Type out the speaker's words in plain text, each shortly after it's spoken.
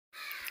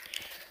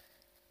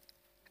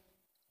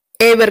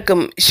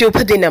ഏവർക്കും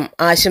ശുഭദിനം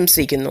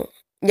ആശംസിക്കുന്നു.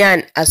 ഞാൻ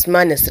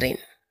അസ്മ നസ്രീൻ.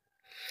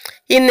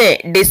 ഇന്ന്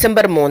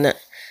ഡിസംബർ 3,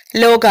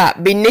 ലോക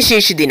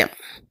ഭിന്നശേഷി ദിനം.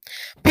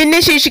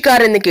 ഭിന്നശേഷിക്കാർ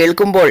എന്ന്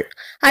കേൾക്കുമ്പോൾ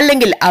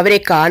അല്ലെങ്കിൽ അവരെ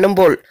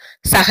കാണുമ്പോൾ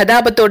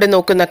സഹതാപത്തോടെ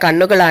നോക്കുന്ന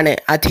കണ്ണുകളാണ്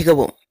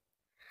അധികവും.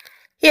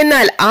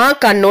 എന്നാൽ ആ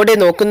കണ്ണോടെ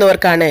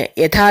നോക്കുന്നവർക്കാണ്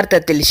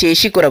യഥാർത്ഥത്തിൽ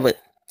ശേഷിക്കുറവ്.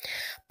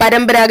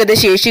 പരമ്പരാഗത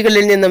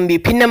ശേഷികളിൽ നിന്നും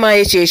വിഭിന്നമായ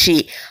ശേഷി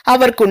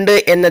അവർക്കുണ്ട്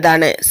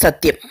എന്നതാണ്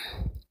സത്യം.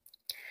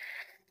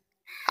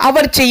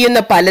 അവർ ചെയ്യുന്ന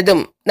പലതും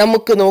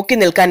നമുക്ക് നോക്കി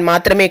നിൽക്കാൻ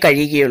മാത്രമേ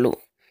കഴിയുകയുള്ളൂ.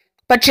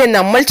 പക്ഷെ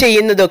നമ്മൾ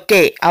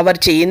ചെയ്യുന്നതൊക്കെ അവർ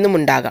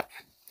ചെയ്യുന്നുമുണ്ടാകാം.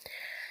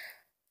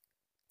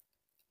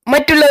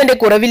 മറ്റുള്ളവന്റെ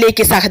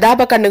കുറവിലേക്ക്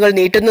സഹതാപ കണ്ണുകൾ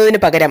നീട്ടുന്നതിന്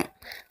പകരം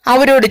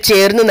അവരോട്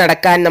ചേർന്ന്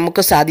നടക്കാൻ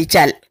നമുക്ക്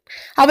സാധിച്ചാൽ,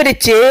 അവരെ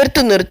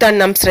ചേർത്ത് നിർത്താൻ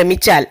നാം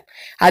ശ്രമിച്ചാൽ,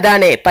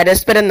 അതാണ്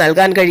പരസ്പരം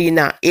നൽകാൻ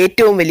കഴിയുന്ന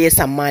ഏറ്റവും വലിയ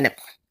സമ്മാനം.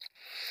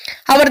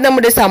 അവർ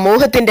നമ്മുടെ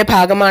സമൂഹത്തിന്റെ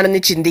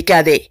ഭാഗമാണെന്ന്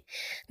ചിന്തിക്കാതെ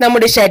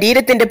നമ്മുടെ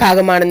ശരീരത്തിന്റെ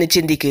ഭാഗമാണെന്ന്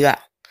ചിന്തിക്കുക.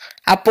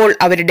 അപ്പോൾ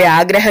അവരുടെ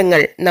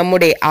ആഗ്രഹങ്ങൾ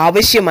നമ്മുടെ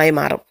ആവശ്യമായി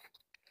മാറും.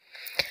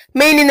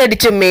 മേനി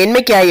നടിച്ച്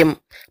മേന്മയ്ക്കായും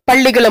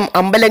പള്ളികളും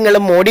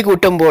അമ്പലങ്ങളും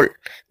മോടികൂട്ടുമ്പോൾ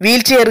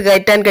വീൽ ചെയർ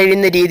കയറ്റാൻ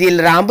കഴിയുന്ന രീതിയിൽ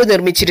റാമ്പ്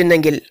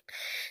നിർമ്മിച്ചിരുന്നെങ്കിൽ,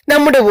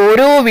 നമ്മുടെ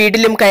ഓരോ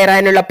വീട്ടിലും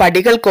കയറാനുള്ള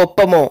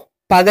പടികൾക്കൊപ്പമോ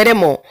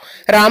പകരമോ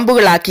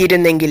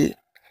റാമ്പുകളാക്കിയിരുന്നെങ്കിൽ,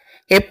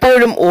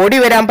 എപ്പോഴും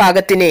ഓടിവരാൻ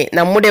പാകത്തിന്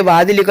നമ്മുടെ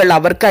വാതിലുകൾ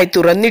അവർക്കായി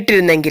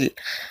തുറന്നിട്ടിരുന്നെങ്കിൽ,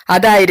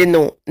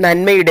 അതായിരുന്നു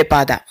നന്മയുടെ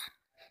പാത.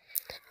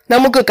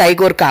 നമുക്ക്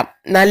കൈകോർക്കാം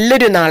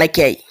നല്ലൊരു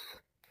നാളേക്കായി.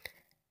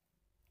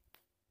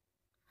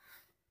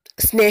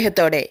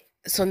 സ്നേഹത്തോടെ,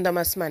 സ്വന്തം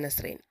അസ്മ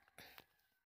നസ്രീൻ.